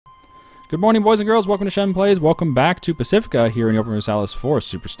Good morning, boys and girls. Welcome to Shenplays. Welcome back to Pacifica here in Europa Universalis for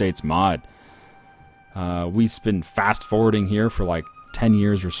Superstates mod. We've been fast forwarding here for like 10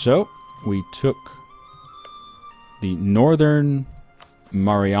 years or so. We took the Northern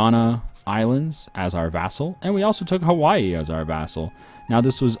Mariana Islands as our vassal, and we also took Hawaii as our vassal. Now,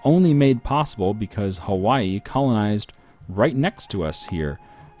 this was only made possible because Hawaii colonized right next to us here.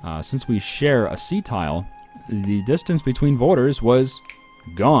 Since we share a sea tile, the distance between borders was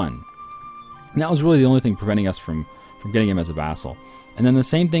gone. And that was really the only thing preventing us from getting him as a vassal. And then the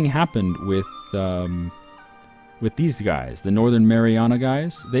same thing happened with these guys, the Northern Mariana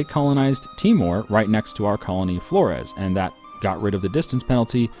guys. They colonized Timor right next to our colony Flores, and that got rid of the distance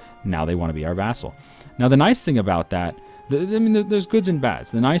penalty. Now they want to be our vassal. Now the nice thing about that, I mean, there's goods and bads.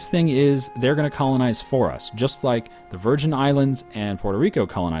 The nice thing is they're going to colonize for us, just like the Virgin Islands and Puerto Rico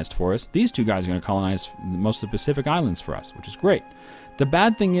colonized for us. These two guys are going to colonize most of the Pacific Islands for us, which is great. The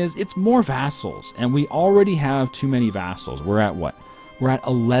bad thing is it's more vassals, and we already have too many vassals. We're at what? We're at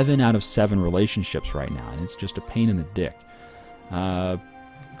 11 out of 7 relationships right now, and it's just a pain in the dick.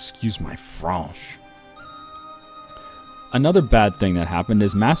 Excuse my French. Another bad thing that happened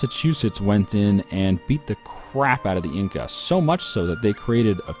is Massachusetts went in and beat the crap out of the Inca, so much so that they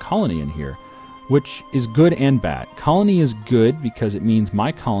created a colony in here, which is good and bad. Colony is good because it means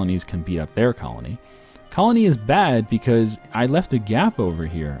my colonies can beat up their colony. Colony is bad because I left a gap over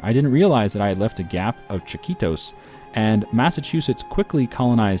here. I didn't realize that I had left a gap of Chiquitos, and Massachusetts quickly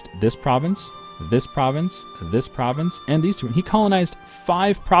colonized this province, this province, this province, and these two. He colonized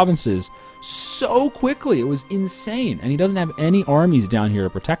 5 provinces so quickly. It was insane. And he doesn't have any armies down here to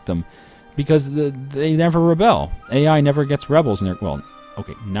protect them because they never rebel. AI never gets rebels in their... Well,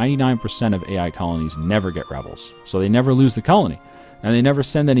 okay, 99% of AI colonies never get rebels. So they never lose the colony. And they never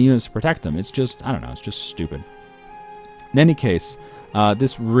send any units to protect them. It's just, I don't know, it's just stupid. In any case,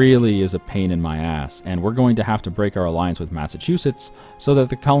 this really is a pain in my ass, and we're going to have to break our alliance with Massachusetts so that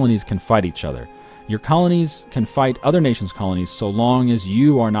the colonies can fight each other. Your colonies can fight other nations' colonies so long as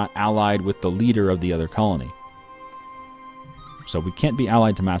you are not allied with the leader of the other colony. So we can't be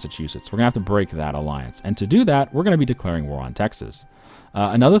allied to Massachusetts. We're going to have to break that alliance. And to do that, we're going to be declaring war on Texas.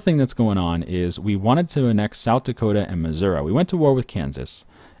 Another thing that's going on is we wanted to annex South Dakota and Missouri. We went to war with Kansas.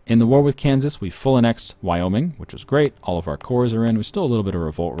 In the war with Kansas, we full annexed Wyoming, which was great. All of our cores are in. We're still a little bit of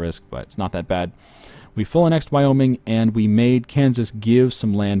revolt risk, but it's not that bad. We full annexed Wyoming, and we made Kansas give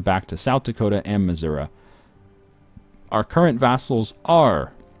some land back to South Dakota and Missouri. Our current vassals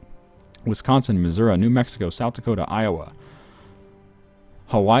are Wisconsin, Missouri, New Mexico, South Dakota, Iowa,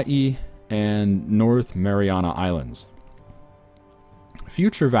 Hawaii, and North Mariana Islands.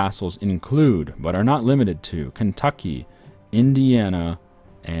 Future vassals include, but are not limited to, Kentucky, Indiana,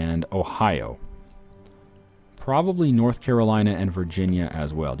 and Ohio. Probably North Carolina and Virginia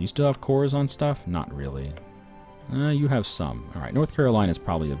as well. Do you still have cores on stuff? Not really. You have some. All right, North Carolina is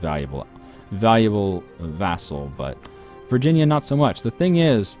probably a valuable vassal, but Virginia not so much. The thing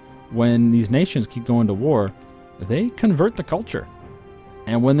is, when these nations keep going to war, they convert the culture.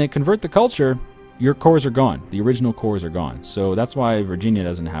 And when they convert the culture, your cores are gone. The original cores are gone. So that's why Virginia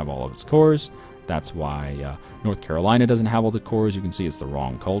doesn't have all of its cores. That's why North Carolina doesn't have all the cores. You can see it's the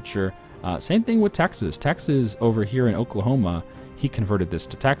wrong culture. Same thing with Texas. Texas over here in Oklahoma, he converted this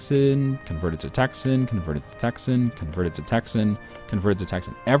to Texan, converted to Texan, converted to Texan, converted to Texan, converted to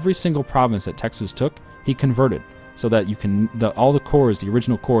Texan. Every single province that Texas took, he converted so that you can all the cores, the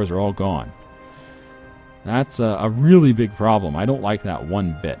original cores, are all gone. That's a really big problem. I don't like that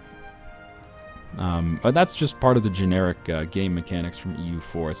one bit. But that's just part of the generic game mechanics from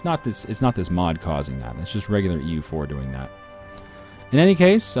EU4. It's not this mod causing that. It's just regular EU4 doing that. In any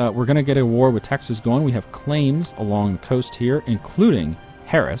case, we're going to get a war with Texas going. We have claims along the coast here, including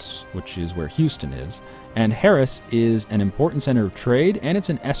Harris, which is where Houston is. And Harris is an important center of trade, and it's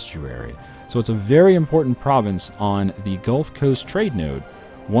an estuary. So it's a very important province on the Gulf Coast trade node,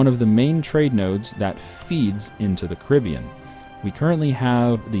 one of the main trade nodes that feeds into the Caribbean. We currently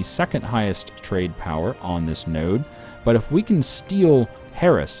have the second highest trade power on this node, but if we can steal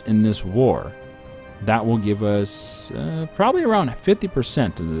Harris in this war, that will give us probably around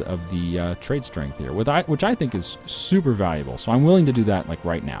 50% of the trade strength here, which I think is super valuable. So I'm willing to do that like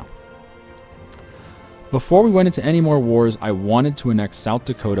right now. Before we went into any more wars, I wanted to annex South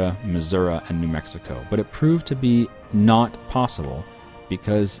Dakota, Missouri, and New Mexico, but it proved to be not possible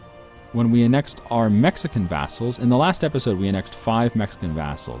because when we annexed our Mexican vassals, in the last episode we annexed 5 Mexican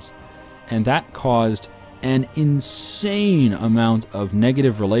vassals, and that caused an insane amount of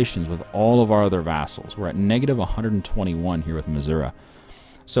negative relations with all of our other vassals. We're at negative 121 here with Missouri.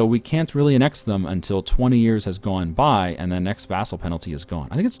 So we can't really annex them until 20 years has gone by, and the next vassal penalty is gone.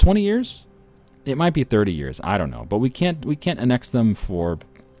 I think it's 20 years. It might be 30 years. I don't know. But we can't annex them for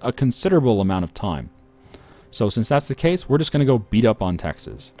a considerable amount of time. So since that's the case, we're just going to go beat up on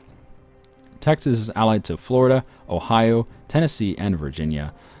Texas. Texas is allied to Florida, Ohio, Tennessee, and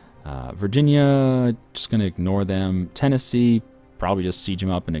Virginia. Virginia, just going to ignore them. Tennessee, probably just siege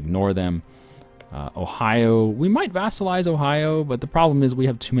them up and ignore them. Ohio, we might vassalize Ohio, but the problem is we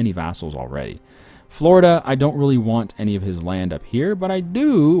have too many vassals already. Florida, I don't really want any of his land up here, but I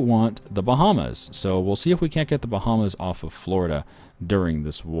do want the Bahamas. So we'll see if we can't get the Bahamas off of Florida during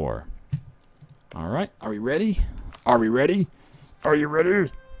this war. All right, are we ready? Are we ready? Are you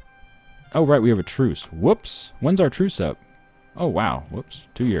ready? Oh, right, we have a truce. Whoops. When's our truce up? Oh, wow. Whoops.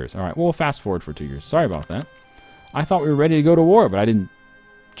 2 years. All right, well, we'll fast forward for 2 years. Sorry about that. I thought we were ready to go to war, but I didn't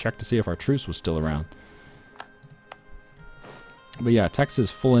check to see if our truce was still around. But yeah,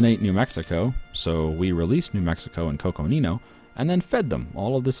 Texas fulminate New Mexico, so we released New Mexico and Coconino, and then fed them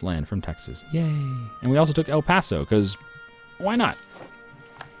all of this land from Texas. Yay! And we also took El Paso, because why not?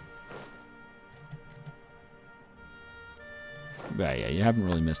 But yeah, you haven't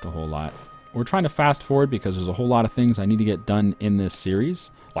really missed a whole lot. We're trying to fast forward because there's a whole lot of things I need to get done in this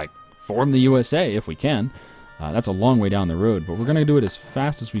series, like form the USA if we can. That's a long way down the road, but we're going to do it as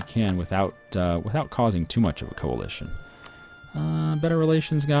fast as we can without causing too much of a coalition. Better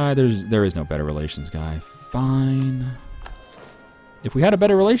relations guy? There is no better relations guy. Fine. If we had a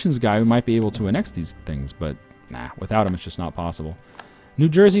better relations guy, we might be able to annex these things, but nah, without him it's just not possible. New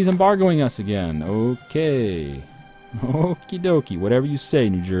Jersey's embargoing us again. Okay. Okie dokie. Whatever you say,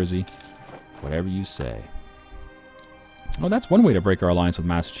 New Jersey. Whatever you say. Oh, that's one way to break our alliance with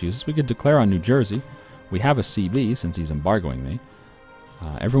Massachusetts. We could declare on New Jersey. We have a CB since he's embargoing me.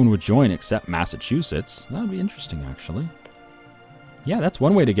 Everyone would join except Massachusetts. That would be interesting, actually. Yeah, that's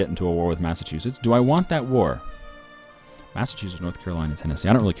one way to get into a war with Massachusetts. Do I want that war? Massachusetts, North Carolina, Tennessee.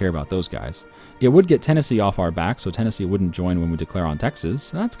 I don't really care about those guys. It would get Tennessee off our back, so Tennessee wouldn't join when we declare on Texas.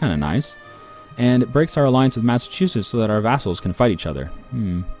 That's kind of nice. And it breaks our alliance with Massachusetts so that our vassals can fight each other.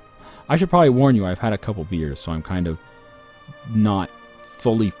 I should probably warn you, I've had a couple beers, so I'm kind of not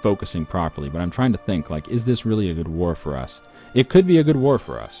fully focusing properly, but I'm trying to think, like, is this really a good war for us? It could be a good war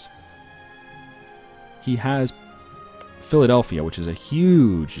for us. He has Philadelphia, which is a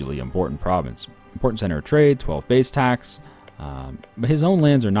hugely important province. Important center of trade, 12 base tax. But his own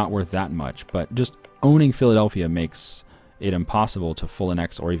lands are not worth that much, but just owning Philadelphia makes it impossible to full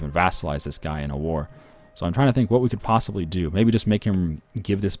annex or even vassalize this guy in a war. So I'm trying to think what we could possibly do. Maybe just make him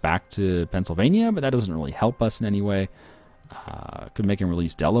give this back to Pennsylvania, but that doesn't really help us in any way. Could make him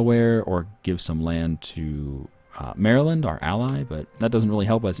release Delaware or give some land to Maryland, our ally, but that doesn't really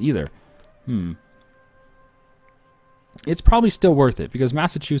help us either. It's probably still worth it because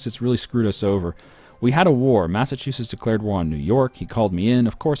Massachusetts really screwed us over. We had a war. Massachusetts declared war on New York. He called me in.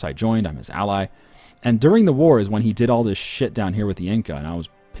 Of course, I joined. I'm his ally. And during the war is when he did all this shit down here with the Inca, and I was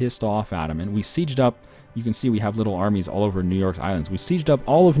pissed off at him. And we sieged up. You can see we have little armies all over New York's islands. We sieged up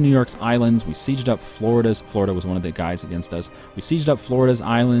all of New York's islands. We sieged up Florida's. Florida was one of the guys against us. We sieged up Florida's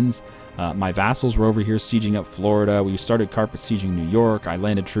islands. My vassals were over here sieging up Florida. We started carpet sieging New York. I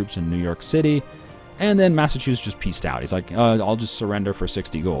landed troops in New York City. And then Massachusetts just peaced out. He's like, I'll just surrender for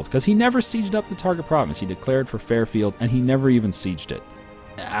 60 gold. Because he never sieged up the target province. He declared for Fairfield, and he never even sieged it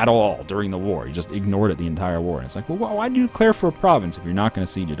at all during the war. He just ignored it the entire war. And it's like, well, why do you declare for a province if you're not going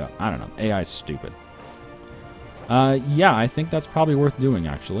to siege it up? I don't know. AI is stupid. Yeah, I think that's probably worth doing,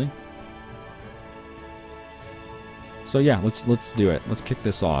 actually. So yeah, let's do it. Let's kick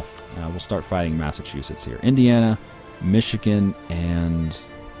this off. We'll start fighting Massachusetts here. Indiana, Michigan, and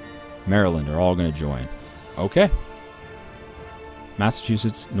Maryland are all going to join. Okay.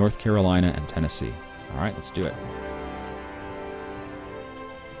 Massachusetts, North Carolina, and Tennessee. All right, let's do it.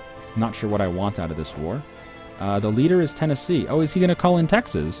 Not sure what I want out of this war. The leader is Tennessee. Oh, is he going to call in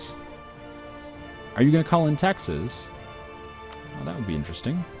Texas? Are you going to call in Texas? Oh, that would be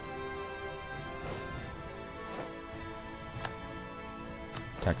interesting.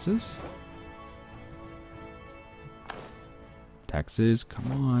 Texas? Texas,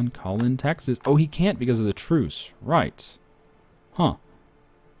 come on, call in Texas. Oh, he can't because of the truce. Right. Huh.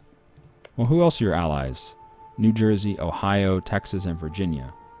 Well, who else are your allies? New Jersey, Ohio, Texas, and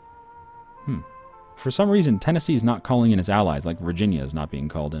Virginia. For some reason, Tennessee is not calling in his allies, like Virginia is not being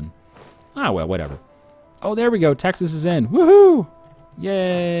called in. Ah, well, whatever. Oh, there we go. Texas is in. Woohoo! Yay!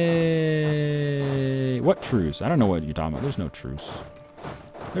 What truce? I don't know what you're talking about. There's no truce.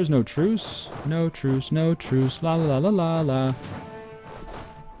 There's no truce. No truce. No truce. La la la la la.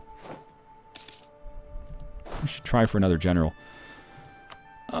 We should try for another general.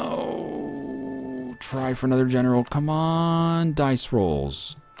 try for another general. Come on, dice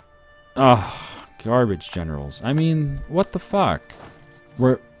rolls. Ugh, garbage generals. I mean, what the fuck?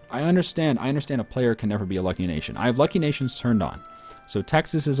 I understand a player can never be a lucky nation. I have lucky nations turned on. So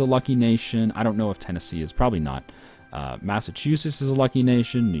Texas is a lucky nation. I don't know if Tennessee is. Probably not. Massachusetts is a lucky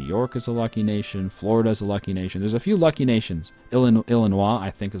nation. New York is a lucky nation. Florida is a lucky nation. There's a few lucky nations. Illinois,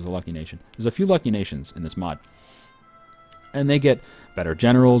 I think, is a lucky nation. There's a few lucky nations in this mod. And they get better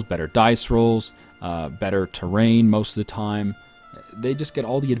generals, better dice rolls, better terrain most of the time. They just get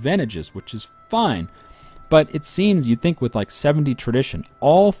all the advantages, which is fine. But it seems, you'd think with like 70 tradition,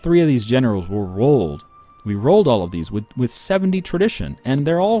 all 3 of these generals were rolled. We rolled all of these with 70 tradition, and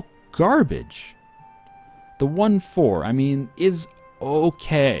they're all garbage. The 1-4, I mean, is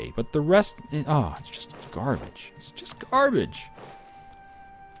okay, but the rest, it's just garbage. It's just garbage.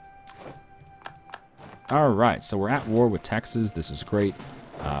 All right, so we're at war with Texas. This is great.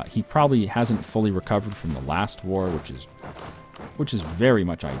 He probably hasn't fully recovered from the last war, which is very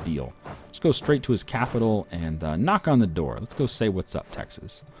much ideal. Let's go straight to his capital and knock on the door. Let's go say, what's up,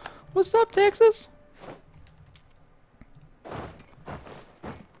 Texas? What's up, Texas?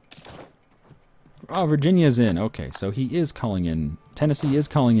 Oh, Virginia's in. Okay, so he is calling in. Tennessee is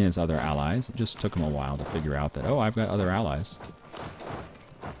calling in his other allies. It just took him a while to figure out that, oh, I've got other allies.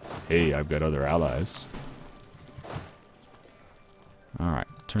 Hey, I've got other allies. All right,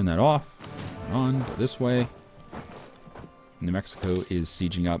 turn that off. On, go this way. New Mexico is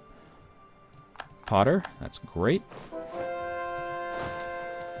sieging up Potter. That's great.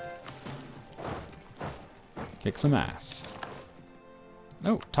 Kick some ass.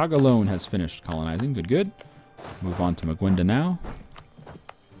 Oh, Tagalone has finished colonizing. Good, good. Move on to Maguinda now.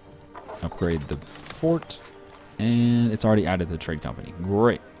 Upgrade the fort. And it's already added to the trade company.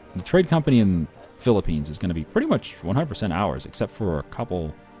 Great. The trade company in Philippines is going to be pretty much 100% ours, except for a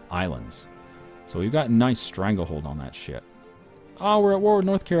couple islands. So we've got a nice stranglehold on that shit. Oh, we're at war with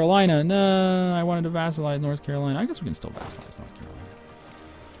North Carolina. No, I wanted to vassalize North Carolina. I guess we can still vassalize North Carolina.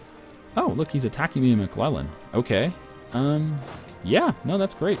 Oh, look, he's attacking me in McClellan. Okay. Yeah, no,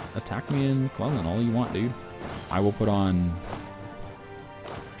 that's great. Attack me in McClellan all you want, dude. I will put on...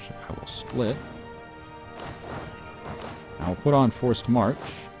 Actually, I will split. I'll put on Forced March,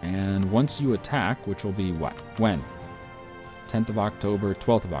 and once you attack, which will be what? When? 10th of October,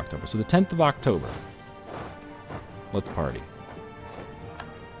 12th of October. So the 10th of October. Let's party.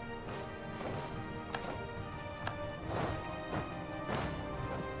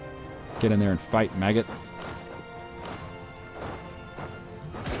 Get in there and fight, maggot.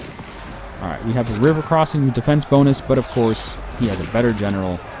 Alright, we have a river crossing defense bonus, but of course, he has a better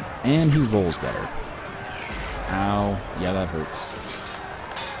general, and he rolls better. Ow. Yeah, that hurts.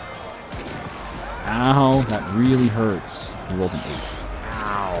 Ow, that really hurts. He rolled an 8.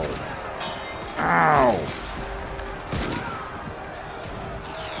 Ow. Ow.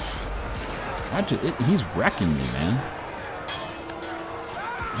 He's wrecking me, man.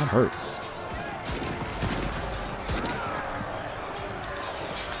 That hurts.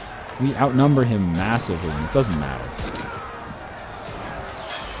 We outnumber him massively, and it doesn't matter.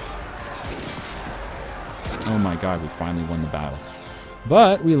 Oh my god, we finally won the battle.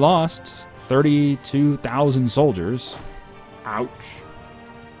 But we lost 32,000 soldiers. Ouch.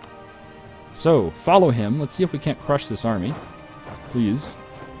 So, follow him. Let's see if we can't crush this army. Please.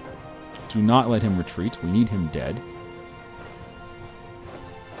 Do not let him retreat. We need him dead.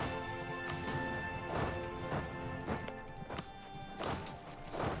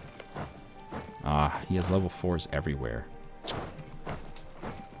 Ah, he has level 4s everywhere.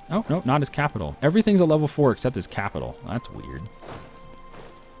 Oh, no, not his capital. Everything's a level 4 except his capital. That's weird.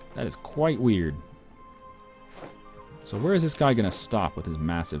 That is quite weird. So where is this guy going to stop with his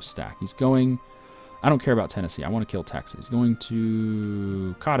massive stack? He's going... I don't care about Tennessee. I want to kill Texas. He's going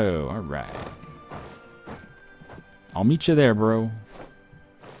to... Cotto. All right. I'll meet you there, bro.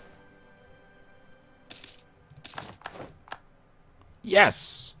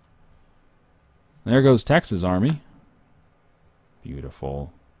 Yes! There goes Texas' army.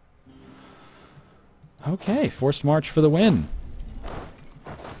 Beautiful. Okay, forced march for the win.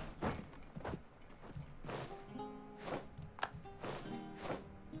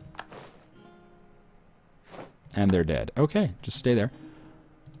 And they're dead. Okay, just stay there.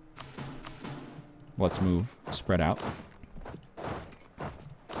 Let's move. Spread out.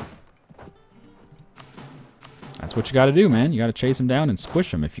 That's what you gotta do, man. You gotta chase them down and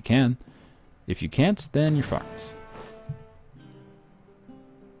squish them if you can. If you can't, then you're fucked.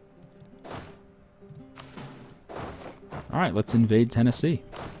 Alright, let's invade Tennessee.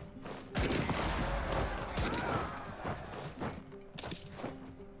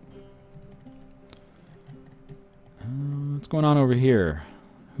 going on over here?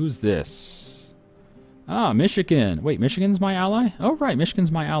 Who's this? Ah, Michigan. Wait, Michigan's my ally? Oh, right,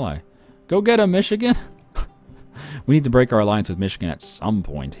 Michigan's my ally. Go get him, Michigan. We need to break our alliance with Michigan at some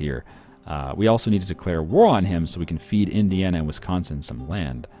point here. We also need to declare war on him so we can feed Indiana and Wisconsin some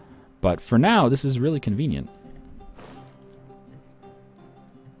land. But for now, this is really convenient.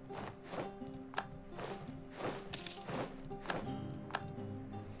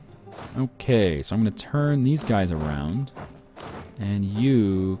 Okay, so I'm going to turn these guys around, and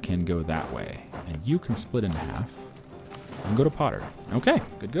you can go that way. And you can split in half and go to Potter. Okay,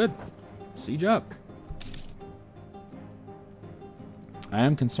 good, good. Siege up. I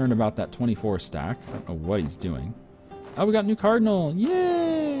am concerned about that 24 stack. I don't know what he's doing. Oh, we got a new Cardinal.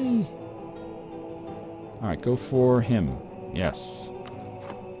 Yay! Alright, go for him. Yes.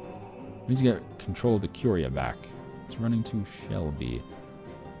 We need to get control of the Curia back. It's running to Shelby.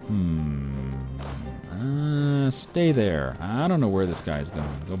 Stay there. I don't know where this guy's going.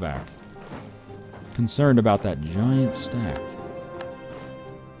 Go back. Concerned about that giant stack.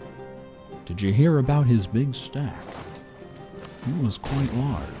 Did you hear about his big stack? It was quite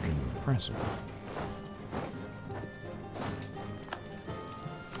large and impressive.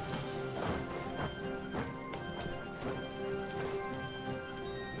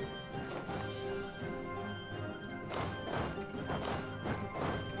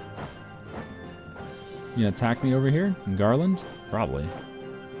 You gonna attack me over here in Garland? Probably.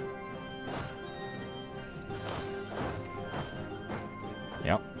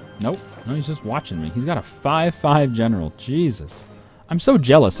 Yep. Nope. No, he's just watching me. He's got a 5-5 general. Jesus. I'm so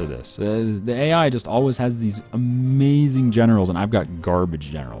jealous of this. The AI just always has these amazing generals, and I've got garbage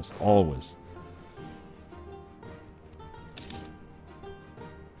generals. Always.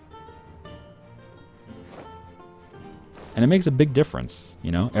 And it makes a big difference,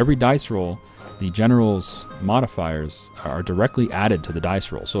 you know? Every dice roll, the general's modifiers are directly added to the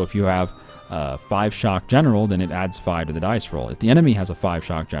dice roll. So if you have a 5-shock general, then it adds 5 to the dice roll. If the enemy has a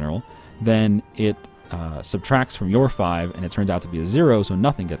 5-shock general, then it subtracts from your 5, and it turns out to be a 0, so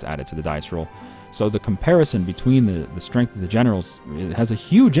nothing gets added to the dice roll. So the comparison between the strength of the generals, it has a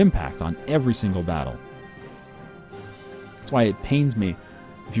huge impact on every single battle. That's why it pains me.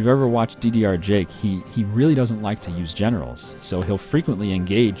 If you've ever watched DDR Jake, he really doesn't like to use generals. So he'll frequently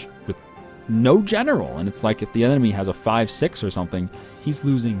engage with no general. And it's like if the enemy has a 5-6 or something, he's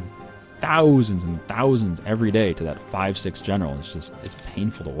losing thousands and thousands every day to that 5-6 general. It's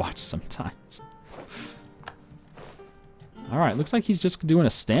painful to watch sometimes. Alright, looks like he's just doing a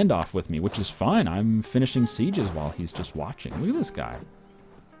standoff with me, which is fine. I'm finishing sieges while he's just watching. Look at this guy.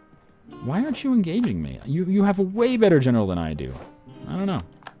 Why aren't you engaging me? You have a way better general than I do. I don't know.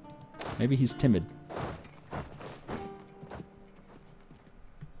 Maybe he's timid.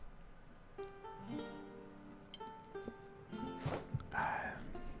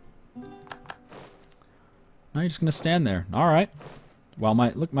 Now you're just gonna stand there. All right. Well,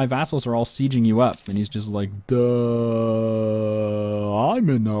 my vassals are all sieging you up, and he's just like, duh, I'm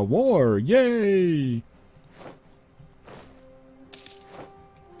in a war, yay!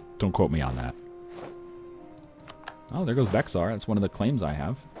 Don't quote me on that. Oh, there goes Bexar. That's one of the claims I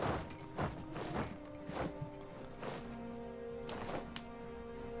have.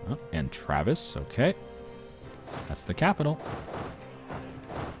 Oh, and Travis, okay. That's the capital.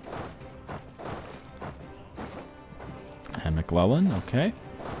 And McClellan, okay.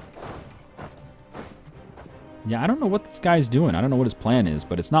 Yeah, I don't know what this guy's doing. I don't know what his plan is,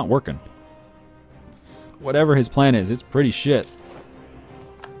 but it's not working. Whatever his plan is, it's pretty shit.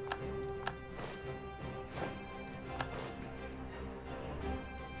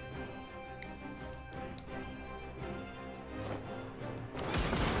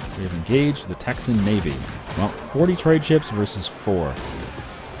 We have engaged the Texan Navy. Well, 40 trade ships versus 4.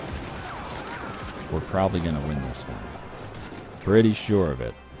 We're probably going to win this one. Pretty sure of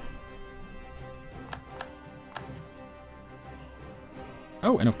it.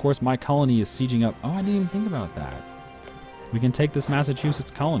 Oh, and of course my colony is sieging up. Oh, I didn't even think about that. We can take this Massachusetts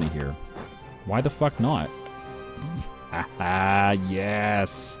colony here. Why the fuck not? Haha,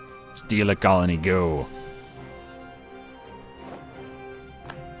 yes. Steal a colony, go.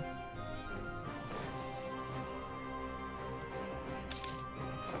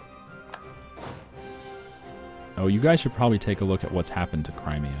 Oh, you guys should probably take a look at what's happened to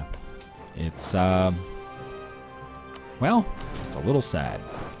Crimea. It's, well, it's a little sad.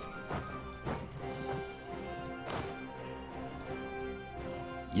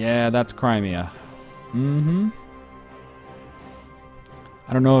 Yeah, that's Crimea. Mm-hmm.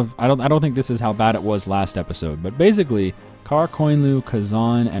 I don't know if, I don't think this is how bad it was last episode, but basically, Kar Koinlu,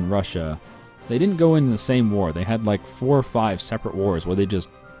 Kazan, and Russia, They didn't go in the same war. They had like 4 or 5 separate wars where they just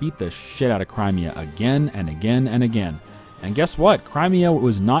beat the shit out of Crimea again and again and again. And guess what? Crimea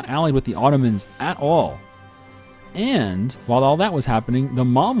was not allied with the Ottomans at all. And while all that was happening, the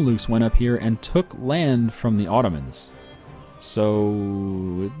Mamluks went up here and took land from the Ottomans.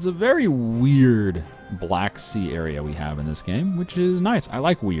 So it's a very weird Black Sea area we have in this game, which is nice. I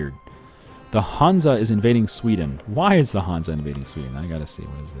like weird. The Hansa is invading Sweden. Why is the Hansa invading Sweden? I gotta see.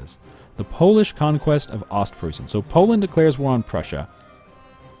 What is this? The Polish conquest of Ostpreußen. So Poland declares war on Prussia.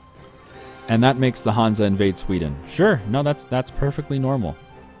 And that makes the Hansa invade Sweden. Sure, no, that's perfectly normal.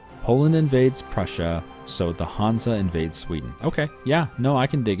 Poland invades Prussia, so the Hansa invades Sweden. Okay, yeah, no, I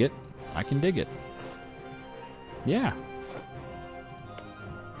can dig it. I can dig it. Yeah.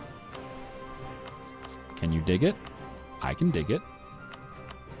 Can you dig it? I can dig it.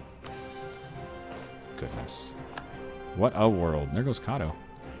 Goodness. What a world. There goes Kato.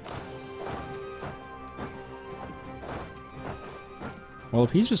 Well,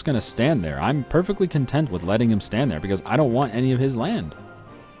 if he's just going to stand there, I'm perfectly content with letting him stand there because I don't want any of his land.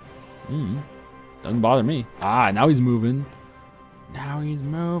 Doesn't bother me. Ah, now he's moving. Now he's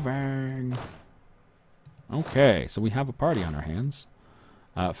moving. Okay, so we have a party on our hands.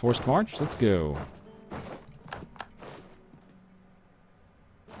 Forced march, let's go.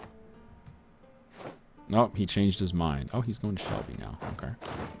 Oh, he changed his mind. Oh, he's going to Shelby now. Okay.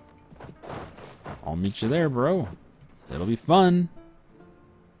 I'll meet you there, bro. It'll be fun.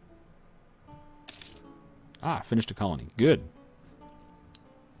 Ah, finished a colony. Good.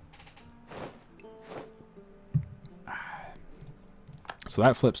 So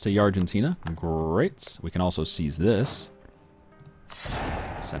that flips to Argentina. Great. We can also seize this.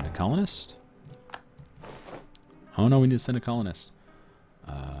 Send a colonist. Oh no, we need to send a colonist.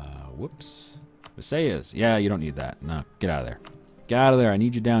 Whoops. Visayas. Yeah, you don't need that. No, get out of there. Get out of there. I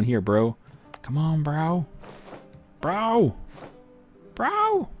need you down here, bro. Come on, bro. Bro.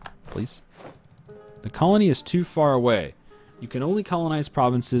 Bro. Please. The colony is too far away. You can only colonize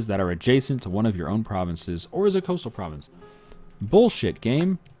provinces that are adjacent to one of your own provinces or as a coastal province. Bullshit,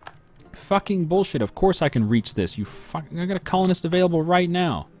 game. Fucking bullshit. Of course I can reach this. I got a colonist available right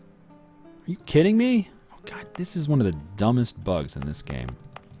now. Are you kidding me? Oh god, this is one of the dumbest bugs in this game.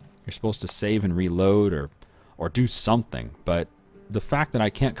 You're supposed to save and reload or do something, but the fact that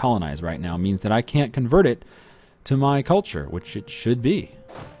I can't colonize right now means that I can't convert it to my culture, which it should be.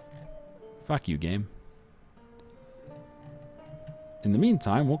 Fuck you, game. In the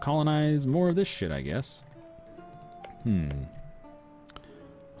meantime, we'll colonize more of this shit, I guess.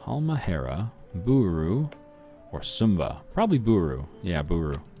 Halmahera, Buru, or Sumba. Probably Buru. Yeah,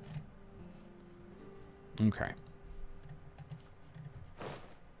 Buru. Okay.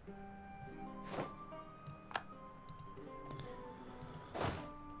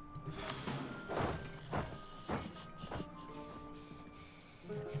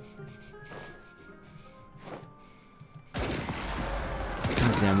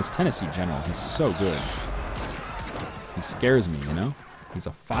 Damn, this Tennessee general, he's so good. He scares me, you know? He's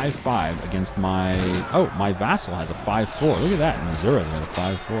a 5-5 against my... Oh, my vassal has a 5-4. Look at that. Missouri's got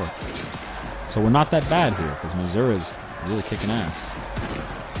a 5-4. So we're not that bad here, because Missouri's really kicking ass.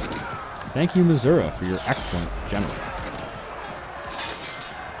 Thank you, Missouri, for your excellent general.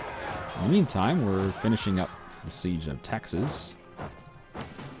 In the meantime, we're finishing up the siege of Texas.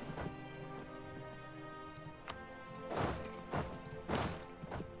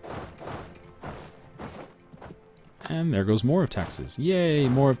 And there goes more of Texas. Yay,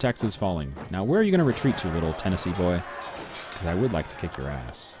 more of Texas falling. Now, where are you going to retreat to, little Tennessee boy? Because I would like to kick your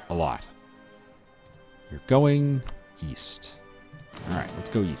ass. A lot. You're going east. Alright, let's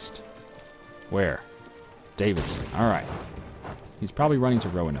go east. Where? Davidson. Alright. He's probably running to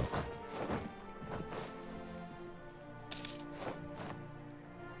Roanoke.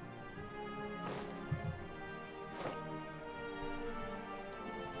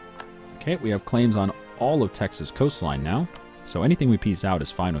 Okay, we have claims on all of Texas coastline now, so anything we piece out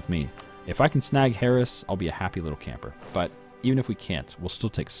is fine with me. If I can snag Harris, I'll be a happy little camper. But even if we can't, we'll still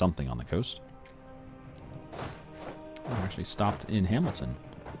take something on the coast. We actually stopped in Hamilton.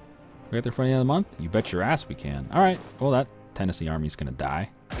 We got there for the end of the month? You bet your ass we can. Alright, well that Tennessee army's gonna die.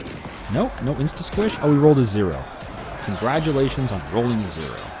 Nope, no insta-squish. Oh, we rolled a 0. Congratulations on rolling a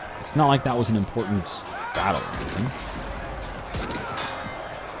 0. It's not like that was an important battle or anything.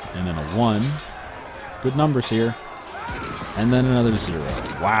 And then a 1. Good numbers here. And then another 0.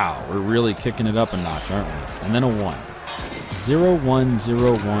 Wow, we're really kicking it up a notch, aren't we? And then a 1. 0, 1,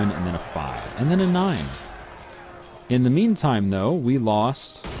 0, 1, and then a 5. And then a 9. In the meantime, though, we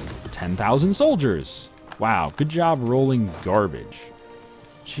lost 10,000 soldiers. Wow, good job rolling garbage.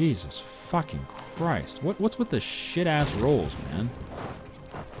 Jesus Fucking Christ. What's with the shit-ass rolls, man?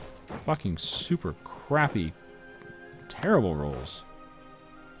 Fucking super crappy, terrible rolls.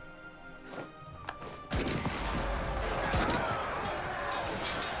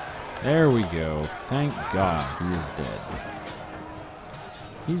 There we go. Thank God he is dead.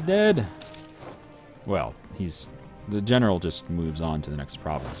 He's dead. Well, the general just moves on to the next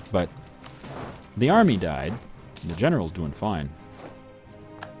province, but the army died. The general's doing fine.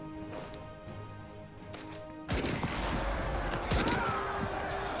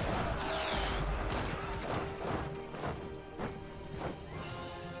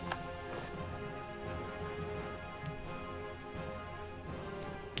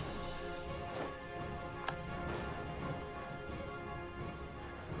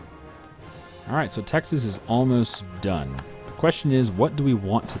 Alright, so Texas is almost done. The question is, what do we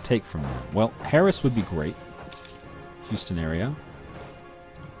want to take from them? Well, Harris would be great. Houston area.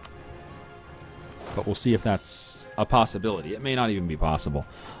 But we'll see if that's a possibility. It may not even be possible.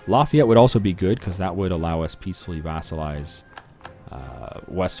 Lafayette would also be good, because that would allow us peacefully vassalize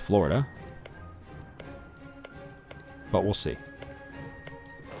West Florida. But we'll see.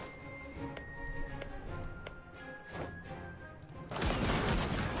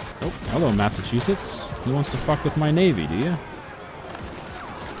 Oh, hello, Massachusetts. He wants to fuck with my navy, do you?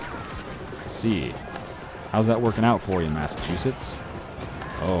 I see. How's that working out for you, Massachusetts?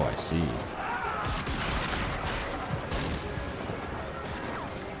 Oh, I see.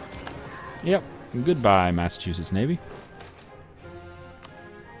 Yep. Goodbye, Massachusetts Navy.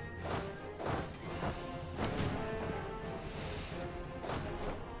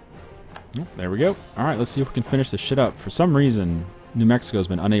 Oh, there we go. All right, let's see if we can finish this shit up. For some reason, New Mexico's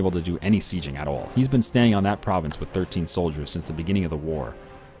been unable to do any sieging at all. He's been standing on that province with 13 soldiers since the beginning of the war.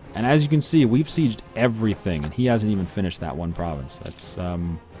 And as you can see, we've sieged everything, and he hasn't even finished that one province. That's a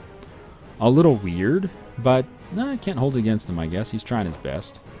little weird, but I can't hold it against him, I guess. He's trying his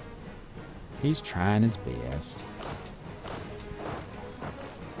best. He's trying his best.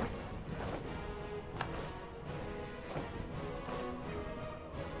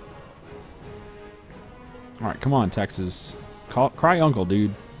 All right, come on, Texas. Cry uncle,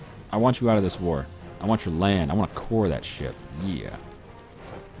 dude. I want you out of this war. I want your land. I want to core that shit. Yeah.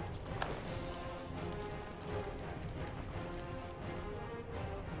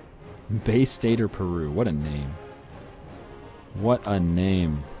 Bay State or Peru. What a name. What a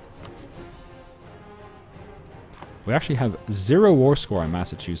name. We actually have 0 war score on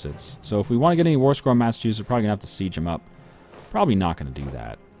Massachusetts. So if we want to get any war score on Massachusetts, we're probably going to have to siege him up. Probably not going to do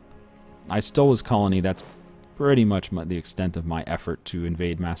that. I stole his colony. That's pretty much the extent of my effort to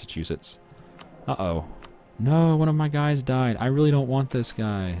invade Massachusetts. Uh-oh. No, one of my guys died. I really don't want this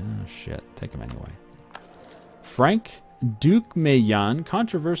guy. Oh, shit. Take him anyway. Frank Duke Mayan,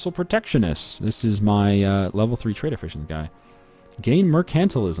 controversial protectionist. This is my level 3 trade efficient guy. Gain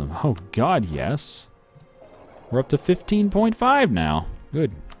mercantilism. Oh, God, yes. We're up to 15.5 now.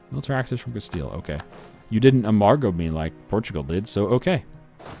 Good. Military access from Castile. Okay. You didn't embargo me like Portugal did, so okay.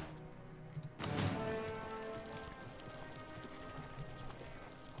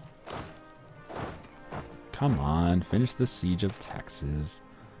 Come on, finish the siege of Texas.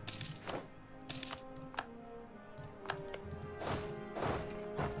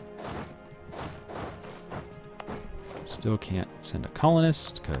 Still can't send a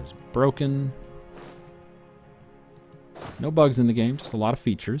colonist because broken. No bugs in the game, just a lot of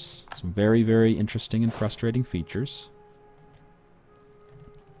features. Some very, very interesting and frustrating features.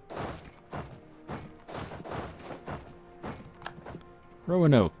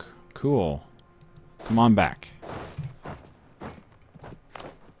 Roanoke, cool. Come on back.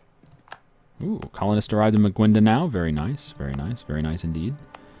 Ooh, colonist arrived in McGuinda now. Very nice, very nice, very nice indeed.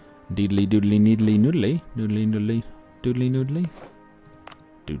 Deedly doodly needly noodly. Noodly noodly. Doodly noodly.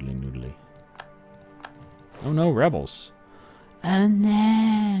 Doodly noodly. Oh no, rebels. Oh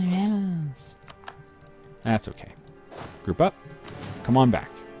no, rebels. That's okay. Group up. Come on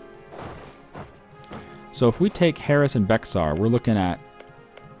back. So if we take Harris and Bexar, we're looking at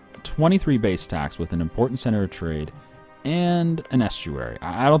 23 base tax with an important center of trade and an estuary.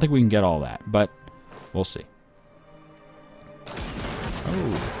 I don't think we can get all that, but we'll see.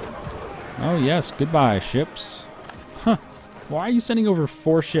 Oh yes, goodbye, ships. Huh. Why are you sending over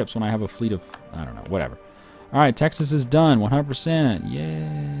 4 ships when I have a fleet of... I don't know, whatever. Alright, Texas is done, 100%.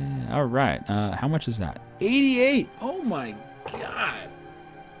 Yeah. Alright, how much is that? 88! Oh my God!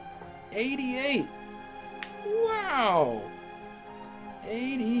 88! Wow!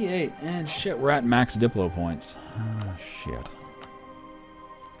 88. And shit, we're at max Diplo points. Oh, shit.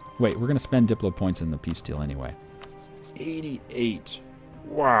 Wait, we're going to spend Diplo points in the peace deal anyway. 88.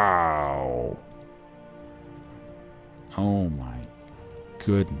 Wow. Oh my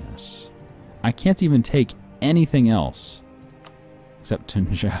goodness. I can't even take anything else except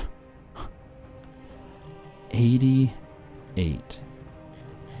Tunja. 88.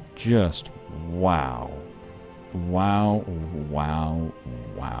 Just wow. Wow, wow,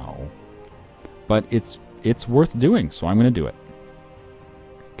 wow. But it's worth doing, so I'm going to do it.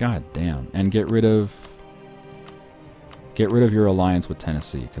 God damn. And get rid of your alliance with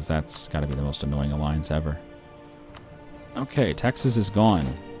Tennessee, because that's got to be the most annoying alliance ever. Okay, Texas is gone.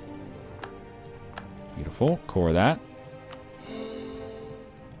 Beautiful. Core that.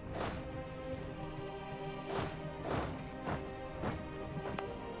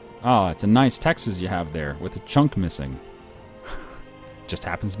 Oh, it's a nice Texas you have there, with a chunk missing. Just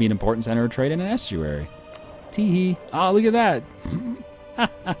happens to be an important center of trade in an estuary. Tee-hee. Oh, look at that.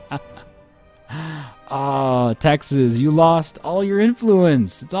 Oh, Texas, you lost all your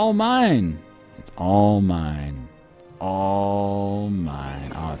influence. It's all mine. It's all mine. All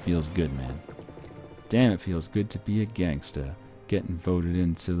mine. Oh, it feels good, man. Damn, it feels good to be a gangsta. Getting voted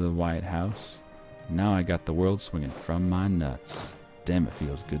into the White House. Now I got the world swinging from my nuts. Damn, it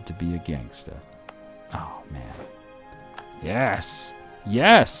feels good to be a gangsta. Oh, man. Yes.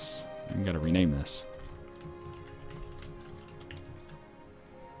 Yes. I'm going to rename this.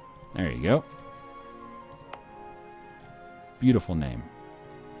 There you go. Beautiful name.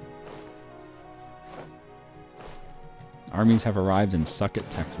 Armies have arrived in Suckett,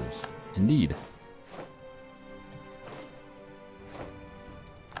 Texas. Indeed.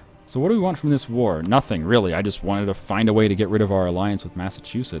 So what do we want from this war? Nothing, really. I just wanted to find a way to get rid of our alliance with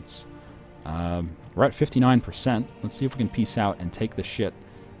Massachusetts. We're at 59%. Let's see if we can peace out and take the shit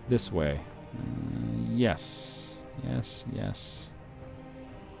this way. Yes. Yes, yes.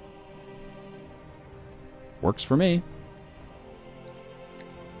 Works for me.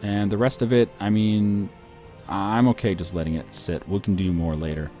 And the rest of it, I mean, I'm okay just letting it sit. We can do more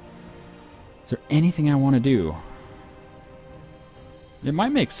later. Is there anything I want to do? It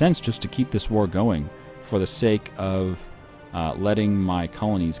might make sense just to keep this war going for the sake of letting my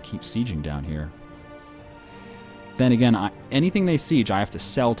colonies keep sieging down here. Then again, anything they siege, I have to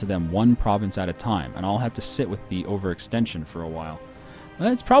sell to them one province at a time, and I'll have to sit with the overextension for a while.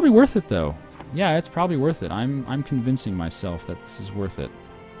 It's probably worth it, though. Yeah, it's probably worth it. I'm convincing myself that this is worth it.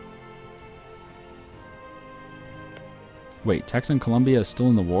 Wait, Texan Columbia is still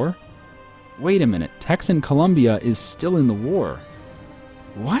in the war? Wait a minute. Texan Columbia is still in the war.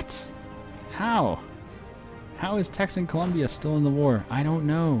 What? How? How is Texan Columbia still in the war? I don't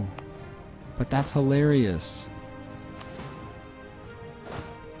know. But that's hilarious.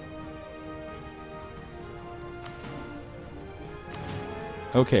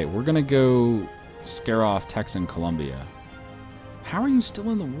 Okay, we're gonna go scare off Texan Columbia. How are you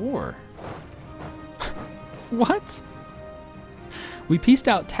still in the war? What? We pieced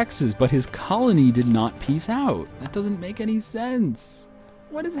out Texas, but his colony did not piece out. That doesn't make any sense.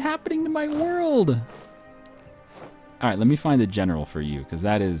 What is happening to my world? All right, let me find a general for you, because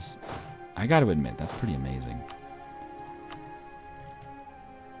that is, I got to admit, that's pretty amazing.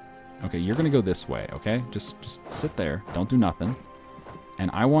 Okay, you're going to go this way, okay? Just sit there. Don't do nothing.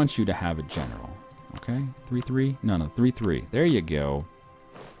 And I want you to have a general, okay? 3-3? No, 3-3. There you go.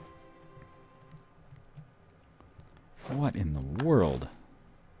 What in the world?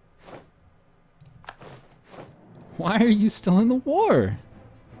 Why are you still in the war?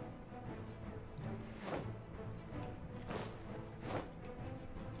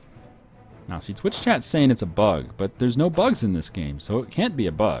 Now, see, Twitch chat's saying it's a bug, but there's no bugs in this game, so it can't be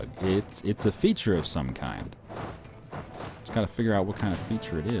a bug. It's a feature of some kind. Just gotta figure out what kind of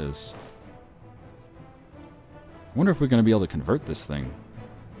feature it is. I wonder if we're gonna be able to convert this thing.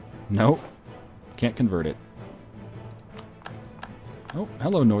 Nope. Can't convert it. Oh,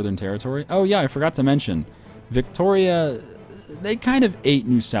 hello, Northern Territory. Oh, yeah, I forgot to mention. Victoria, they kind of ate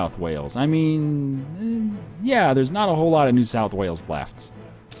New South Wales. I mean, yeah, there's not a whole lot of New South Wales left.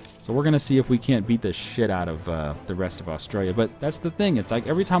 So we're going to see if we can't beat the shit out of the rest of Australia. But that's the thing. It's like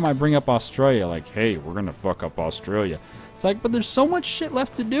every time I bring up Australia, like, hey, we're going to fuck up Australia. It's like, but there's so much shit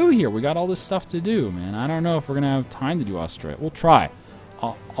left to do here. We got all this stuff to do, man. I don't know if we're going to have time to do Australia. We'll try.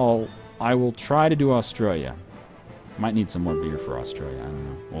 I will try to do Australia. Might need some more beer for Australia. I don't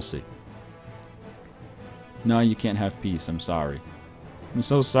know. We'll see. No, you can't have peace. I'm sorry. I'm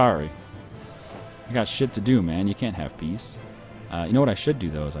so sorry. I got shit to do, man. You can't have peace. You know what I should do,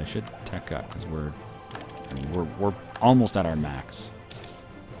 though, is I should tech up, because we're almost at our max.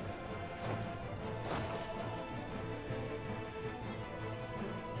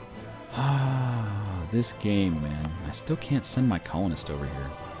 this game, man. I still can't send my colonist over here.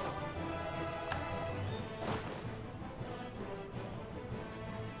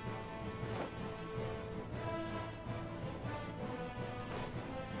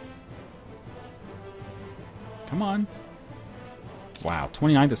 Come on. Wow,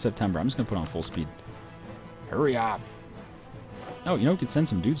 29th of September. I'm just going to put on full speed. Hurry up. Oh, you know, we could send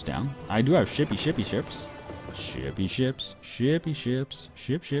some dudes down. I do have shippy ships. Shippy ships. Ship.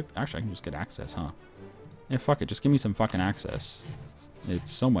 Actually, I can just get access, huh? Yeah, fuck it. Just give me some fucking access.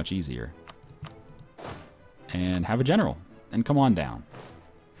 It's so much easier. And have a general. And come on down.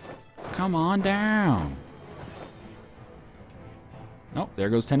 Come on down. Oh, there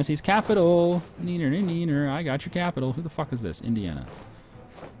goes Tennessee's capital. Neener. I got your capital. Who the fuck is this? Indiana.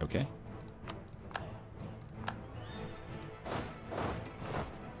 Okay.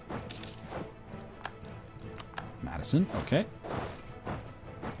 Madison. Okay.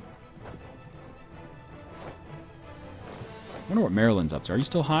 I wonder what Maryland's up to. Are you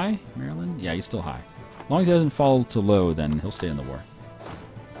still high, Maryland? Yeah, he's still high. As long as he doesn't fall to low, then he'll stay in the war.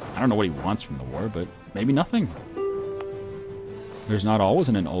 I don't know what he wants from the war, but maybe nothing. There's not always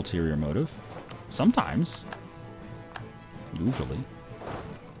an ulterior motive. Sometimes. Usually.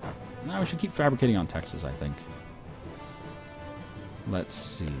 Now we should keep fabricating on Texas, I think. Let's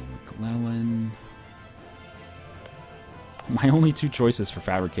see. McClellan. My only two choices for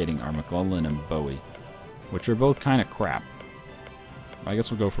fabricating are McClellan and Bowie, which are both kind of crap. I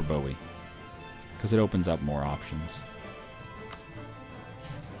guess we'll go for Bowie, because it opens up more options.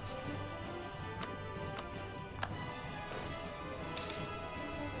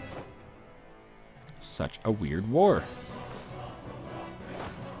 Such a weird war.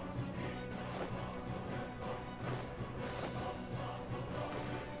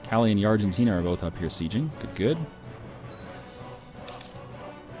 Cali and Argentina are both up here sieging. Good.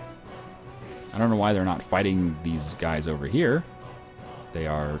 I don't know why they're not fighting these guys over here. They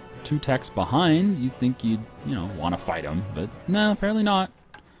are 2 techs behind. You'd think you'd, want to fight them, but no, apparently not.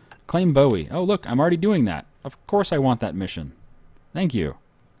 Claim Bowie. Oh, look, I'm already doing that. Of course I want that mission. Thank you.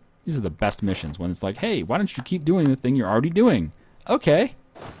 These are the best missions when it's like, hey, why don't you keep doing the thing you're already doing? Okay.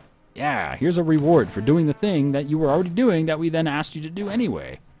 Yeah, here's a reward for doing the thing that you were already doing that we then asked you to do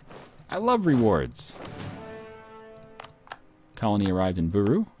anyway. I love rewards. Colony arrived in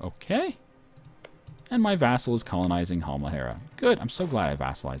Buru. Okay. And my vassal is colonizing Halmahera. Good. I'm so glad I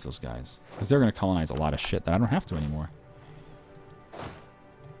vassalized those guys, because they're going to colonize a lot of shit that I don't have to anymore.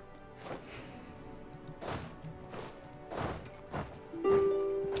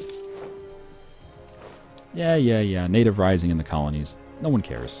 Yeah. Native rising in the colonies. No one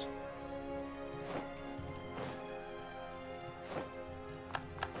cares.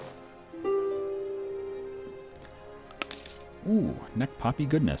 Ooh, neck poppy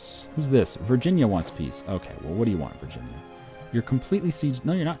goodness. Who's this? Virginia wants peace. Okay, well, what do you want, Virginia? You're completely sieged.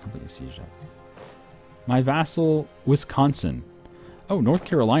 No, you're not completely sieged up. My vassal, Wisconsin. Oh, North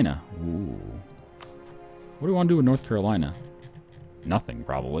Carolina. Ooh. What do we want to do with North Carolina? Nothing,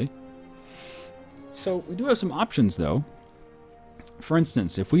 probably. So, we do have some options, though. For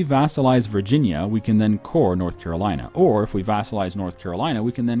instance, if we vassalize Virginia, we can then core North Carolina. Or, if we vassalize North Carolina,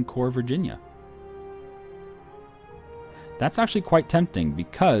 we can then core Virginia. That's actually quite tempting,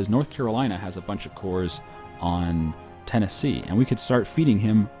 because North Carolina has a bunch of cores on Tennessee, and we could start feeding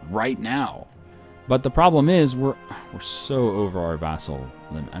him right now. But the problem is, we're so over our vassal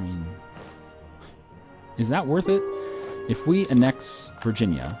limit. I mean, is that worth it? If we annex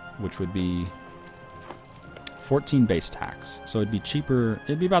Virginia, which would be 14 base tax, so it'd be cheaper,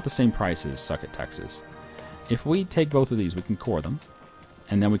 it'd be about the same price as Suck at Texas. If we take both of these, we can core them,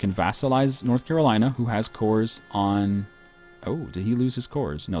 and then we can vassalize North Carolina, who has cores on... Oh, did he lose his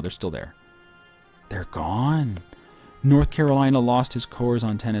cores? No, they're still there. They're gone. North Carolina lost his cores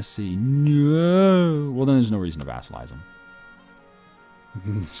on Tennessee. No. Well, then there's no reason to vassalize him.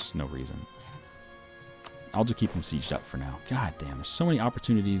 There's no reason. I'll just keep him sieged up for now. God damn, there's so many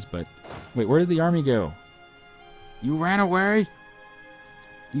opportunities, but... Wait, where did the army go? You ran away?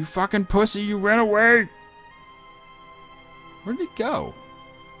 You fucking pussy, you ran away! Where did it go?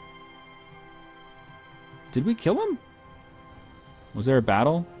 Did we kill him? Was there a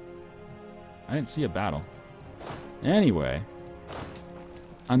battle? I didn't see a battle. Anyway.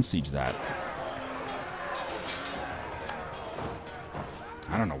 Unsiege that.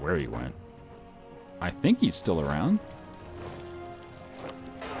 I don't know where he went. I think he's still around.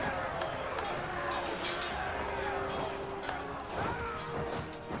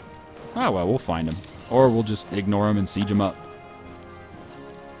 Ah, well, we'll find him. Or we'll just ignore him and siege him up.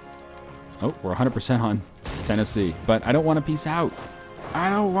 Oh, we're 100% on Tennessee. But I don't want to peace out. I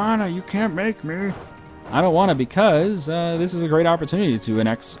don't want to. You can't make me. I don't want to because this is a great opportunity to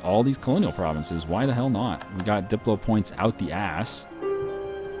annex all these colonial provinces. Why the hell not? We got Diplo points out the ass.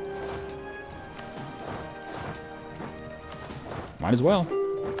 Might as well.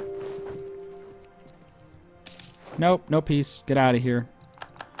 Nope, no peace. Get out of here.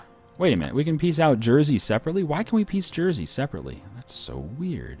 Wait a minute, we can piece out Jersey separately? Why can we piece Jersey separately? That's so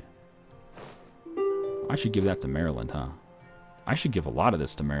weird. I should give that to Maryland, huh? I should give a lot of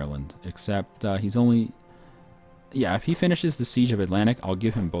this to Maryland, except he's only... Yeah, if he finishes the Siege of Atlantic, I'll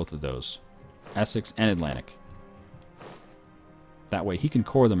give him both of those. Essex and Atlantic. That way he can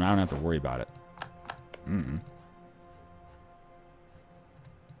core them and I don't have to worry about it.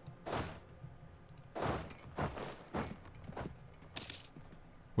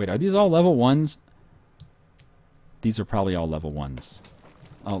 Wait, are these all level 1s? These are probably all level 1s.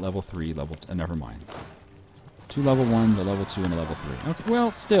 Oh, level 3, level... never mind. 2 level 1s, a level 2, and a level 3. Okay,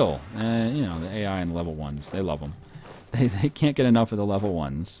 well, still. You know, the AI and the level 1s, they love them. They can't get enough of the level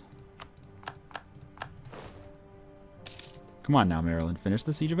 1s. Come on now, Maryland. Finish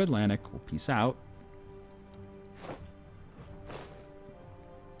the Siege of Atlantic. We'll peace out.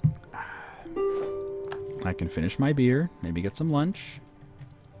 I can finish my beer. Maybe get some lunch.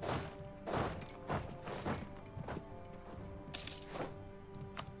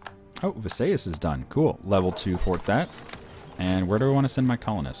 Oh, Visayas is done. Cool. Level 2 fort that. And where do I want to send my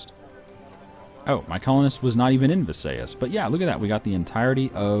colonist? Oh, my colonist was not even in Visayas. But yeah, look at that. We got the entirety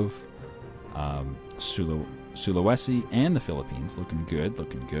of Sulawesi and the Philippines. Looking good,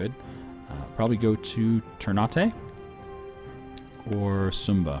 looking good. Probably go to Ternate or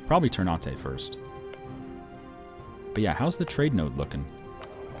Sumba. Probably Ternate first. But yeah, how's the trade node looking?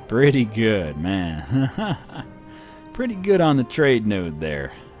 Pretty good, man. Pretty good on the trade node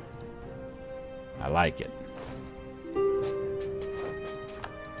there. I like it.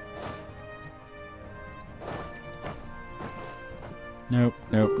 Nope,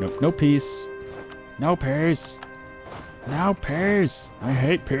 nope, nope. No peace. No peace. No peace. I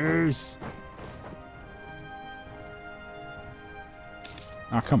hate peace.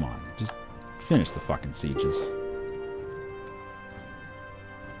 Oh, come on. Just finish the fucking sieges.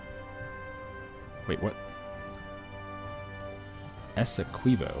 Wait, what?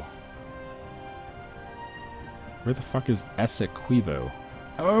 Essequibo. Where the fuck is Essequibo?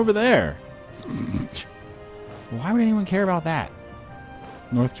 Oh, over there. Why would anyone care about that?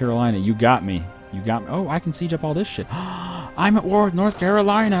 North Carolina, you got me. You got me. Oh, I can siege up all this shit. I'm at war with North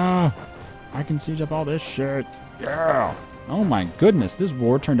Carolina. I can siege up all this shit. Yeah. Oh my goodness, this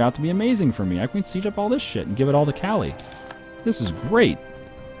war turned out to be amazing for me. I can siege up all this shit and give it all to Cali. This is great.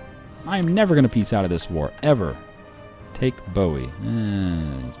 I am never going to peace out of this war, ever. Take Bowie.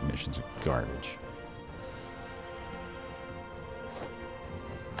 These missions are garbage.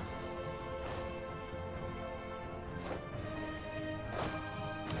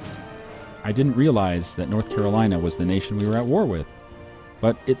 I didn't realize that North Carolina was the nation we were at war with.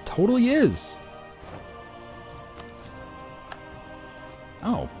 But it totally is.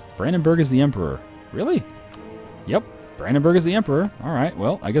 Oh, Brandenburg is the emperor. Really? Yep, Brandenburg is the emperor. Alright,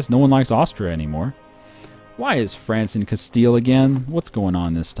 well, I guess no one likes Austria anymore. Why is France in Castile again? What's going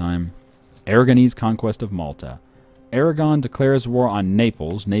on this time? Aragonese conquest of Malta. Aragon declares war on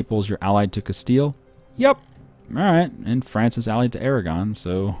Naples. Naples, you're allied to Castile? Yep. Alright, and France is allied to Aragon,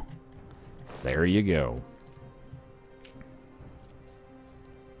 so... there you go.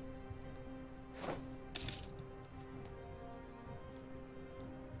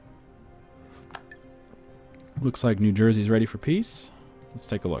 Looks like New Jersey's ready for peace. Let's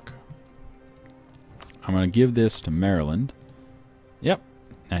take a look. I'm going to give this to Maryland. Yep.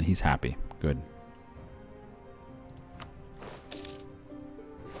 And he's happy. Good.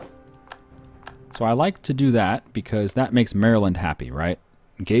 So I like to do that because that makes Maryland happy, right?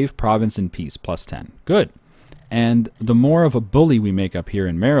 Gave province in peace, plus 10. Good. And the more of a bully we make up here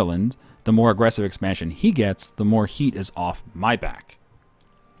in Maryland, the more aggressive expansion he gets, the more heat is off my back.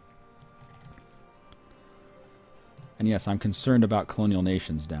 And yes, I'm concerned about colonial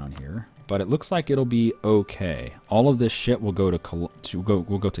nations down here, but it looks like it'll be okay. All of this shit will go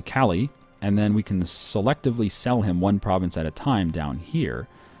to Cali, and then we can selectively sell him one province at a time down here.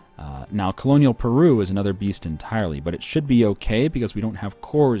 Now, colonial Peru is another beast entirely, but it should be okay because we don't have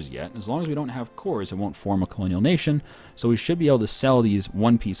cores yet. As long as we don't have cores, it won't form a colonial nation, so we should be able to sell these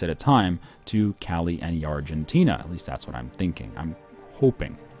one piece at a time to Cali and Argentina. At least that's what I'm thinking. I'm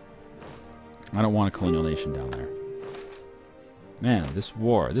hoping. I don't want a colonial nation down there. Man, this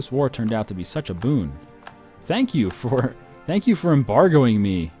war turned out to be such a boon. Thank you for embargoing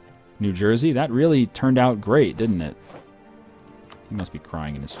me, New Jersey. That really turned out great, didn't it? He must be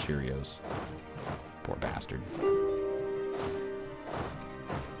crying in his Cheerios. Poor bastard.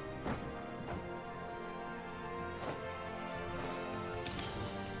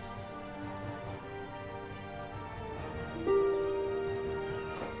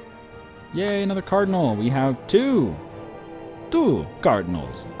 Yay, another cardinal. We have two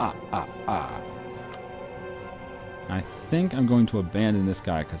cardinals. I think I'm going to abandon this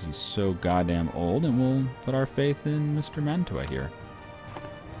guy because he's so goddamn old, and we'll put our faith in Mr. Mantua here.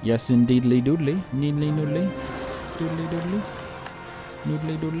 Yes, indeedly doodly. Needly noodly. Doodly doodly.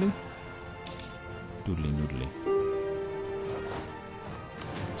 Noodly doodly. Doodly noodly.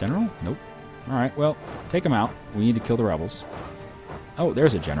 General? Nope. Alright, well, take him out. We need to kill the rebels. Oh,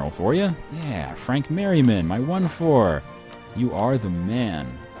 there's a general for you. Yeah, Frank Merriman, my 1-4. You are the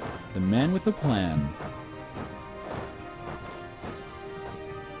man. The man with the plan.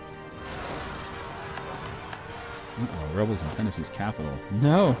 Uh-oh, rebels in Tennessee's capital.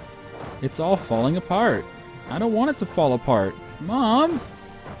 No, it's all falling apart. I don't want it to fall apart. Mom!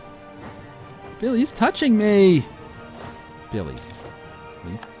 Billy's touching me! Billy.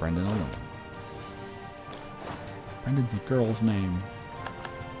 Leave Brendan alone. Brendan's a girl's name.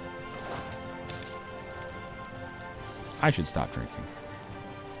 I should stop drinking.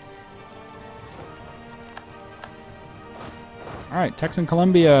 Alright, Texan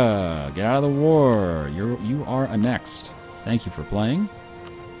Columbia, get out of the war. You are annexed. Thank you for playing.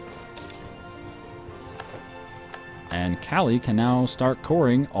 And Cali can now start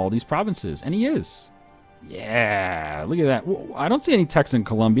coring all these provinces. And he is. Yeah, look at that. I don't see any Texan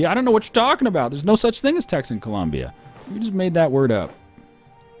Columbia. I don't know what you're talking about. There's no such thing as Texan Columbia. You just made that word up.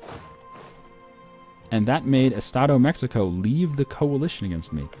 And that made Estado Mexico leave the coalition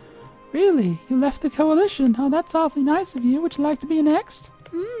against me. Really? You left the coalition? Oh, that's awfully nice of you. Would you like to be annexed?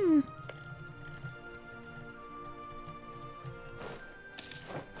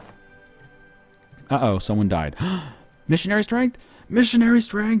 Uh-oh, someone died. Missionary strength? Missionary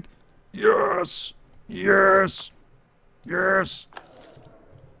strength! Yes! Yes! Yes!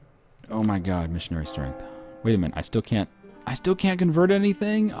 Oh my god, missionary strength. Wait a minute, I still can't convert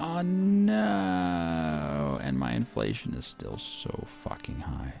anything? Oh no! And my inflation is still so fucking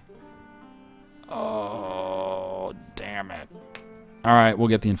high. Oh, damn it. Alright, we'll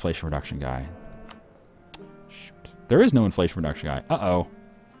get the inflation reduction guy. Shoot. There is no inflation reduction guy. Uh-oh.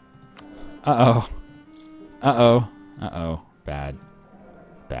 Uh-oh. Uh-oh. Uh-oh. Bad.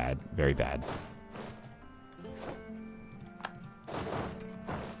 Bad. Very bad.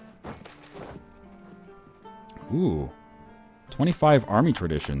 Ooh. 25 army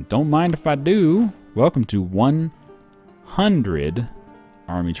tradition. Don't mind if I do. Welcome to 100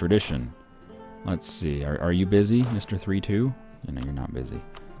 army tradition. Let's see. Are you busy, Mr. 3-2? No, you're not busy.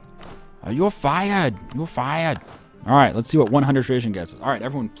 You're fired. You're fired. All right, let's see what 100 tradition gets us. All right,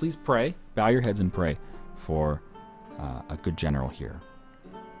 everyone, please pray. Bow your heads and pray for a good general here.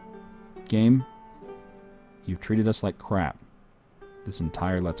 Game, you've treated us like crap this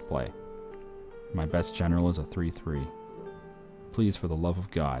entire Let's Play. My best general is a 3-3. Please, for the love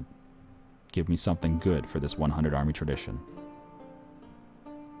of God, give me something good for this 100 army tradition.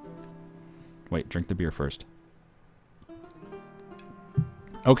 Wait, drink the beer first.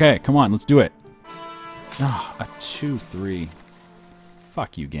 Okay, come on, let's do it. Ah, a 2-3.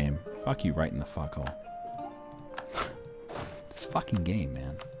 Fuck you, game. Fuck you right in the fuck hole. This fucking game,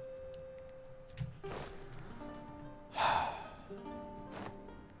 man.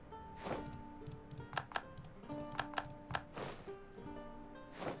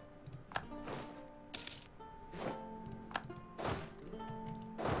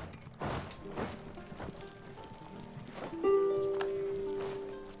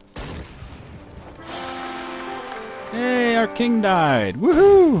 Hey, our king died.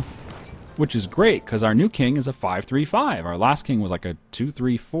 Woohoo! Which is great, because our new king is a 5-3-5. Our last king was like a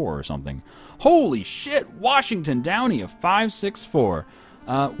 2-3-4 or something. Holy shit! Washington Downey, a 5-6-4.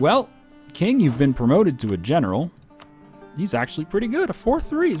 Well, king, you've been promoted to a general. He's actually pretty good. A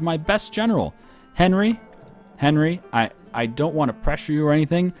 4-3 is my best general. Henry, I don't want to pressure you or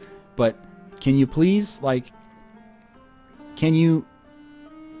anything, but can you please, like, can you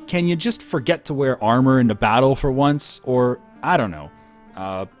just forget to wear armor into battle for once? Or, I don't know,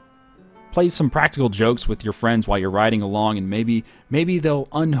 play some practical jokes with your friends while you're riding along, and maybe they'll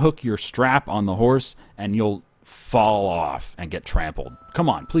unhook your strap on the horse and you'll fall off and get trampled. Come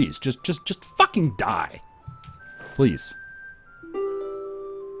on, please, just fucking die. Please.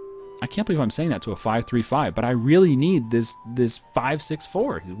 I can't believe I'm saying that to a 5-3-5, but I really need this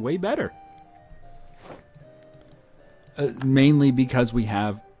 5-6-4. He's way better. Mainly because we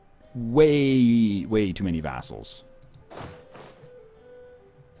have way too many vassals.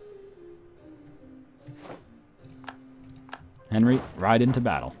 Henry, ride into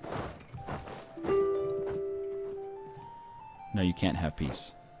battle. No, you can't have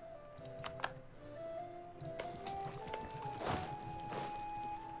peace.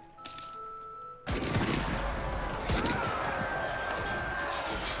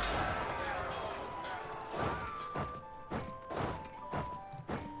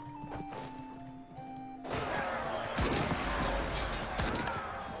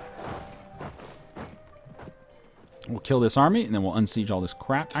 We'll kill this army, and then we'll unsiege all this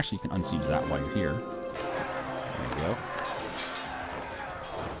crap. Actually, you can unsiege that while you're here. There you go.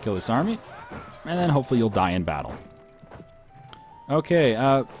 Kill this army, and then hopefully you'll die in battle.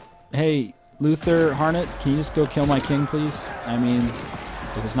 Okay, hey, Luther Harnett, can you just go kill my king, please? I mean,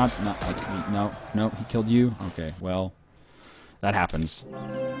 if it's not no, he killed you? Okay, well, that happens.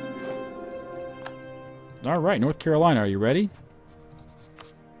 All right, North Carolina, are you ready?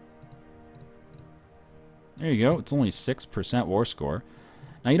 There you go. It's only 6% war score.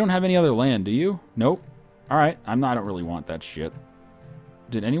 Now, you don't have any other land, do you? Nope. All right. I don't really want that shit.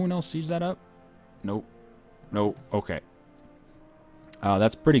 Did anyone else siege that up? Nope. Nope. Okay.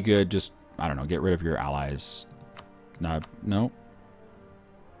 That's pretty good. Just, I don't know, get rid of your allies. No.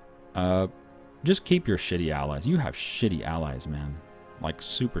 Just keep your shitty allies. You have shitty allies, man. Like,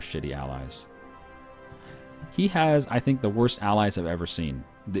 super shitty allies. He has, I think, the worst allies I've ever seen.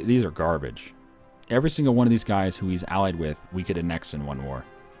 These are garbage. Every single one of these guys who he's allied with, we could annex in one war.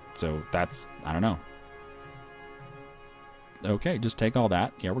 So that's, I don't know. Okay, just take all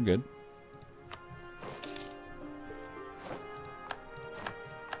that. Yeah, we're good.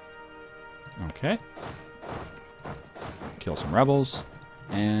 Okay. Kill some rebels.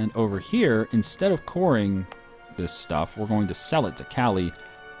 And over here, instead of coring this stuff, we're going to sell it to Cali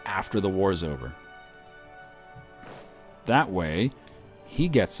after the war's over. That way, he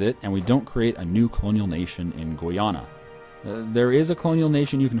gets it, and we don't create a new colonial nation in Guyana. There is a colonial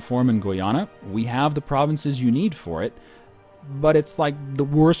nation you can form in Guyana. We have the provinces you need for it, but it's like the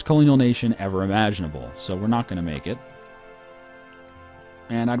worst colonial nation ever imaginable, so we're not going to make it.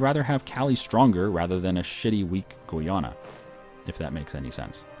 And I'd rather have Cali stronger rather than a shitty, weak Guyana, if that makes any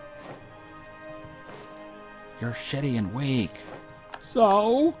sense. You're shitty and weak.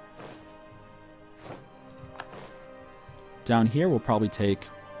 So? Down here, we'll probably take,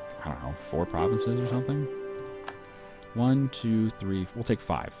 I don't know, 4 provinces or something. 1, 2, 3, we'll take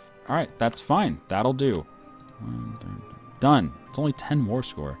 5. All right, that's fine. That'll do. Done. It's only 10 war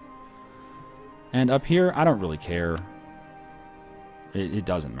score. And up here, I don't really care. It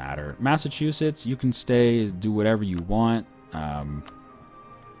doesn't matter. Massachusetts, you can stay, do whatever you want.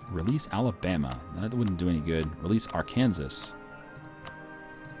 Release Alabama. That wouldn't do any good. Release Arkansas.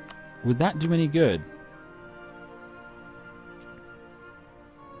 Would that do any good?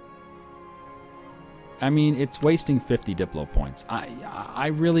 I mean, it's wasting 50 Diplo points.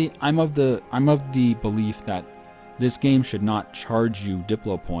 I'm of the belief that this game should not charge you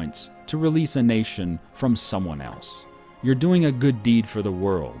Diplo points to release a nation from someone else. You're doing a good deed for the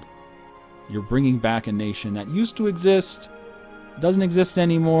world. You're bringing back a nation that used to exist, doesn't exist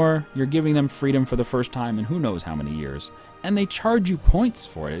anymore. You're giving them freedom for the first time in who knows how many years. And they charge you points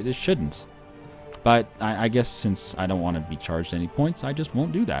for it. It shouldn't. But I guess since I don't want to be charged any points, I just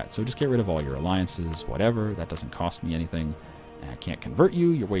won't do that. So just get rid of all your alliances, whatever. That doesn't cost me anything. And I can't convert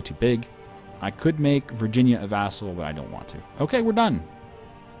you. You're way too big. I could make Virginia a vassal, but I don't want to. Okay, we're done.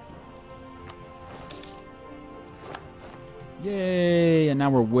 Yay! And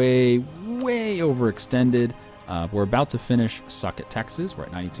now we're way, way overextended. We're about to finish Suck at Texas. We're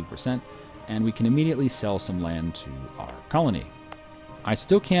at 92%. And we can immediately sell some land to our colony. I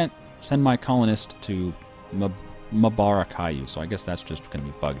still can't send my colonist to Mabarakayu, so I guess that's just going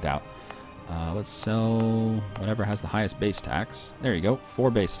to be bugged out. Let's sell whatever has the highest base tax. There you go,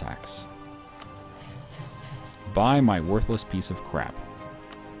 4 base tax. Buy my worthless piece of crap.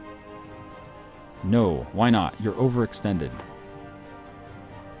 No, why not? You're overextended.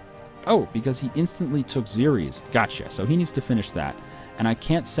 Oh, because he instantly took Xeres. Gotcha, so he needs to finish that. And I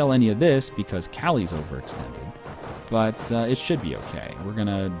can't sell any of this because Cali's overextended. But it should be okay. We're going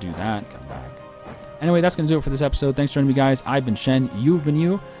to do that. Come back. Anyway, that's going to do it for this episode. Thanks for joining me, guys. I've been Shen. You've been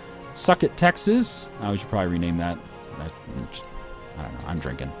you. Suck it, Texas. We should probably rename that. I don't know. I'm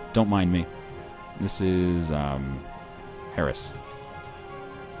drinking. Don't mind me. This is Harris.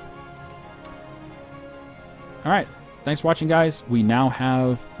 All right. Thanks for watching, guys. We now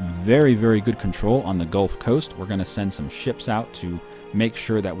have very, very good control on the Gulf Coast. We're going to send some ships out to make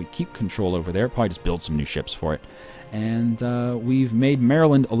sure that we keep control over there. Probably just build some new ships for it. And we've made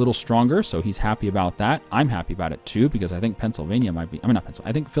Maryland a little stronger, so he's happy about that. I'm happy about it too, because I think Pennsylvania might be, I mean not Pennsylvania,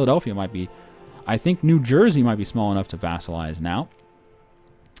 I think Philadelphia might be I think New Jersey might be small enough to vassalize now.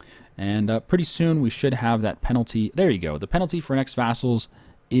 And pretty soon we should have that penalty. There you go. The penalty for next vassals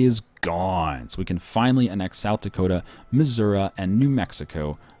is gone. So we can finally annex South Dakota, Missouri, and New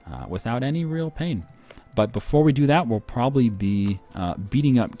Mexico without any real pain. But before we do that, we'll probably be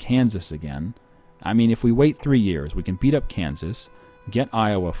beating up Kansas again. I mean, if we wait 3 years, we can beat up Kansas, get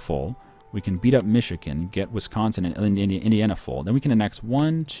Iowa full. We can beat up Michigan, get Wisconsin and Indiana full. Then we can annex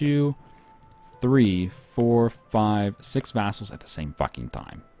 1, 2, 3, 4, 5, 6 vassals at the same fucking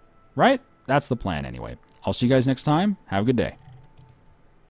time. Right? That's the plan anyway. I'll see you guys next time. Have a good day.